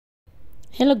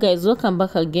Hello guys, welcome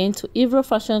back again to Ivro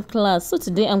fashion class. So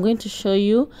today I'm going to show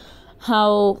you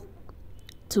how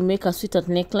to make a sweater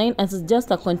neckline, as it's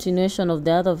just a continuation of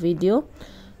the other video.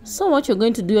 So what you're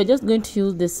going to do, you're just going to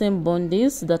use the same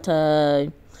bodice that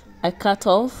I cut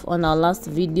off on our last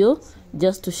video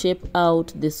just to shape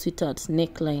out the sweater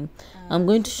neckline. I'm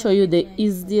going to show you the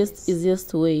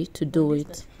easiest way to do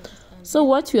it. So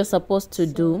what we are supposed to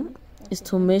do is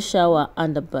to measure our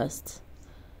underbust.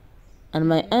 And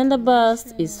my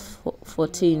underbust is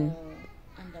 14.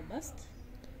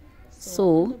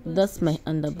 So that's my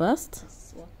underbust.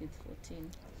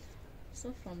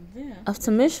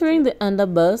 After measuring the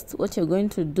underbust, what you're going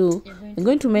to do, you're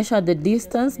going to measure the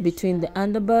distance between the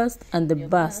underbust and the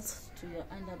bust.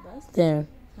 There.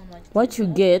 What you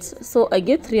get, so I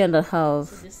get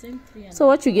 3.5. So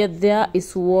what you get there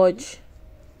is watch.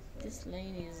 This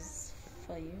line is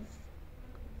 5.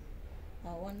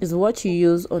 Is what you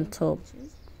use on top.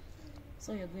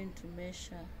 So you're going to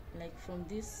measure like from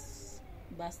this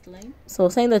bust line. So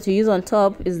saying that you use on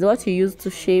top is what you use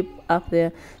to shape up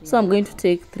there. So I'm going to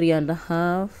take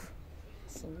 3.5.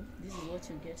 So this is what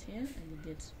you get here, and you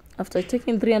get. After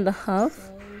taking 3.5.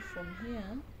 So from here,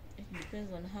 it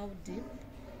depends on how deep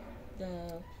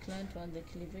the client wants the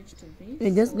cleavage to be.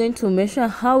 We're just going to measure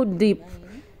how deep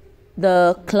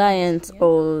the client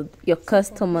or your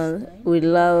customer will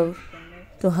love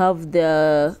to have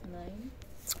the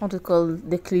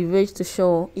the cleavage to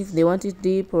show, if they want it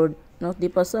deep or not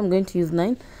deeper. So I'm going to use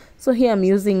 9. So here I'm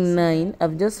using 9.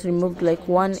 I've just removed like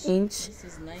 1 inch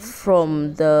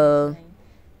from the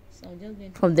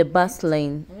bust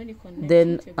line.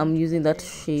 Then I'm using that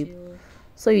shape.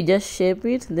 So you just shape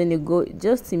it, then you go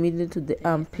just immediately to the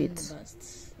armpit. This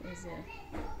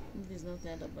is not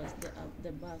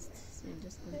the bust. So you're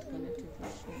just going to connect it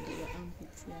with your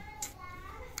armpits here.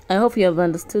 I hope you have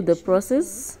understood the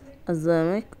process as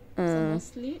we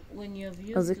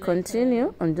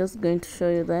continue. I'm just going to show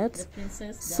you that.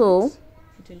 So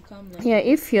here,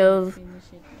 if you're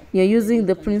using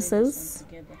the princess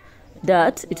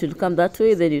dart, it will come that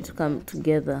way, then it will come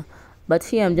together. But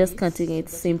here I'm just cutting it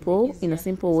simple, in a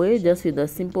simple way, just with a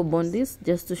simple bodice,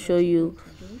 just to show you,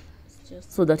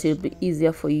 so that it'll be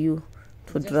easier for you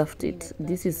to draft it.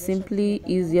 This is simply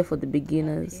easier for the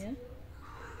beginners.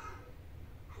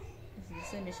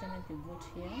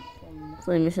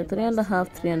 So you measure 3.5,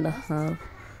 3.5.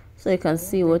 So you can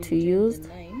see what you used,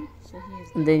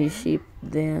 and then you shape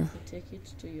there.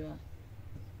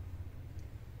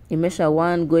 You measure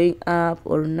 1 going up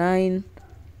or 9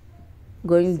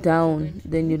 going down,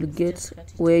 then you'll get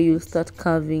where you start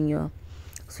carving your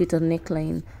sweater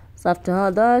neckline. So after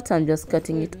all that, I'm just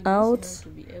cutting it out.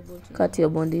 Cut your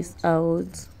bodice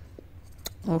out,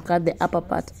 or cut the upper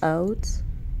part out.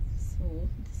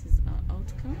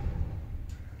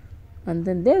 And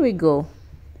then there we go.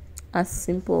 As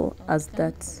simple as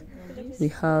that, we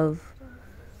have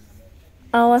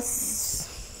our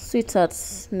sweater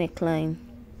neckline.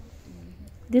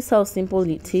 This is how simple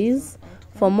it is.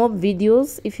 For more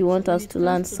videos, if you want us to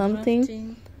learn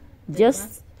something,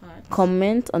 just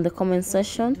comment on the comment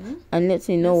section and let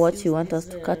me know what you want us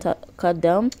to cut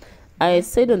down. I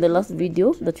said on the last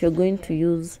video that you're going to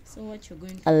use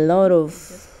a lot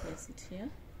of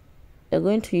you're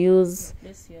going to use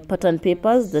pattern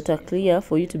papers that are clear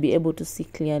for you to be able to see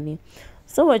clearly.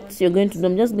 So what you're going to do,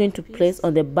 I'm just going to place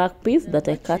on the back piece that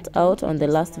I cut out on the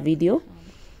last video.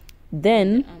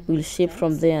 Then we'll shape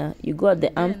from there. You go at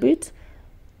the armpit,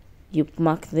 you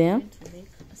mark there.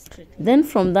 Then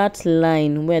from that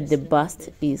line where the bust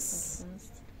is,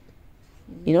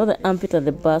 you know, the armpit and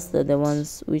the bust are the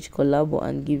ones which collabo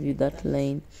and give you that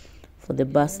line for the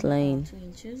bust line.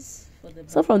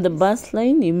 So from the bust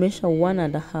line, you measure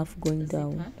 1.5 going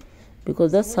down,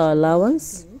 because that's our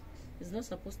allowance.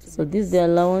 So this is the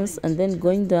allowance, and then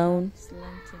going down,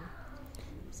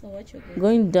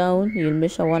 you'll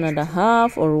measure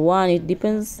 1.5 or 1. It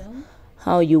depends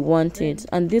how you want it.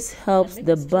 And this helps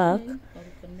the back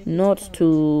not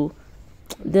to.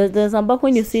 There's a back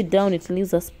when you sit down, it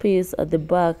leaves a space at the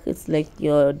back. It's like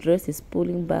your dress is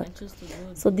pulling back.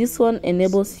 So this one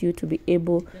enables you to be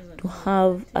able to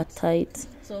have a tight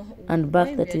and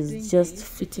back that is just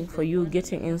fitting for you,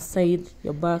 getting inside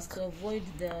your back,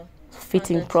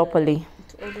 fitting properly.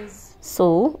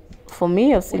 So for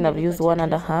me, I've used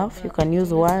 1.5. You can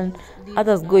use 1.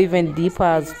 Others go even deeper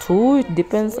as 2. It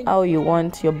depends how you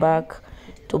want your back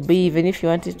to be. Even if you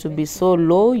want it to be so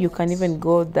low, you can even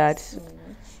go that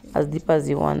as deep as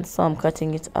you want. So I'm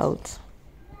cutting it out. So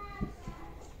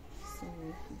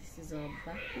this is our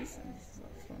back piece and this is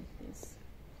our front piece.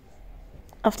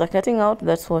 After cutting out,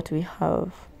 that's what we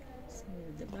have. So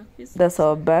the back piece, that's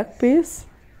our back piece.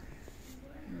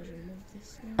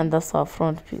 And that's our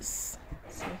front piece.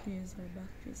 So here's our back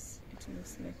piece. It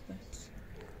looks like that.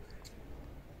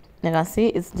 You can see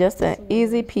it's just an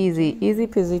easy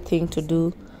peasy thing to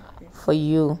do for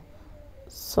you.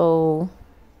 So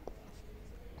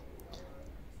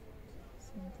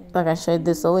like I showed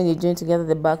this, so when you join together,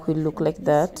 the back will look like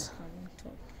that.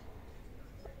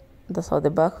 That's how the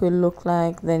back will look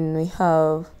like. Then we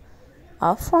have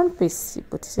our front piece. You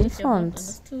put it in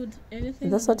front.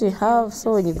 That's what you have.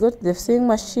 So when you go to the sewing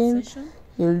machine,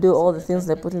 you'll do all the things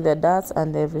they put in the darts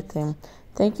and everything.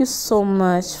 Thank you so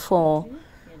much for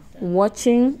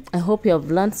watching. I hope you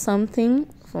have learned something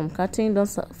from cutting. Don't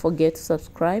forget to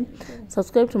subscribe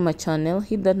to my channel,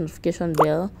 hit that notification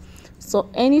bell, so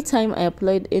anytime I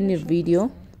upload any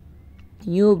video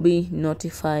you'll be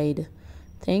notified.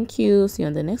 Thank you. See you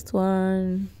on the next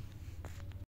one.